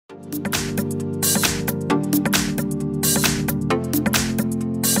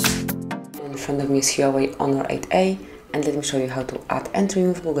In front of me is Huawei Honor 8A, and let me show you how to add and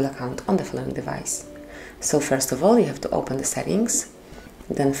remove Google account on the following device. So first of all, you have to open the settings,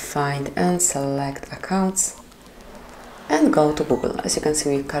 then find and select accounts and go to Google. As you can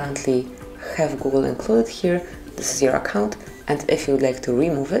see, we currently have Google included here. This is your account, and if you would like to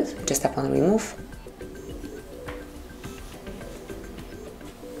remove it, just tap on remove.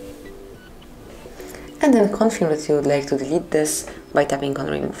 And then confirm that you would like to delete this by tapping on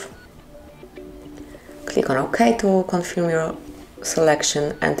remove. Click on OK to confirm your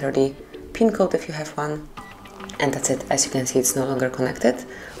selection, enter the PIN code if you have one, and that's it. As you can see, it's no longer connected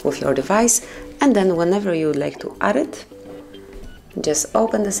with your device. And then whenever you would like to add it, just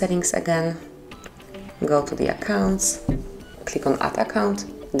open the settings again, go to the accounts, click on add account,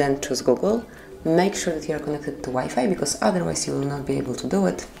 then choose Google. Make sure that you are connected to Wi-Fi, because otherwise you will not be able to do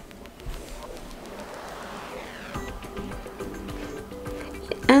it.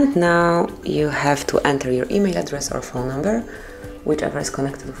 And now you have to enter your email address or phone number, whichever is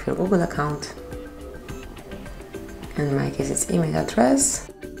connected with your Google account. In my case, it's email address.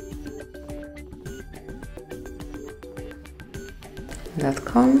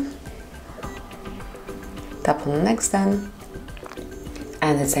 .com. Tap on next then.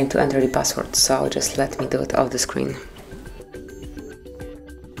 And it's time to enter the password, so just let me do it off the screen.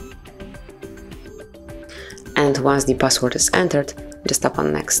 And once the password is entered, just tap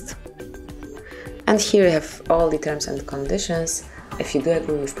on next. And here you have all the terms and conditions. If you do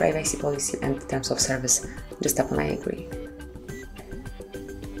agree with privacy policy and terms of service, just tap on I agree.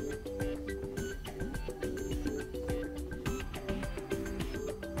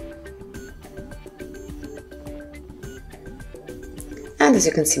 And as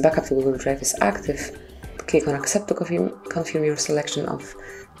you can see, backup to Google Drive is active. Click on accept to confirm your selection of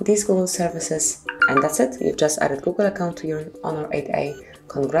these Google services. And that's it. You've just added Google account to your Honor 8A.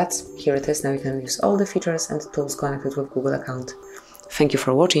 Congrats, here it is. Now you can use all the features and tools connected with Google account. Thank you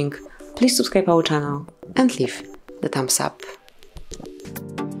for watching. Please subscribe our channel and leave the thumbs up.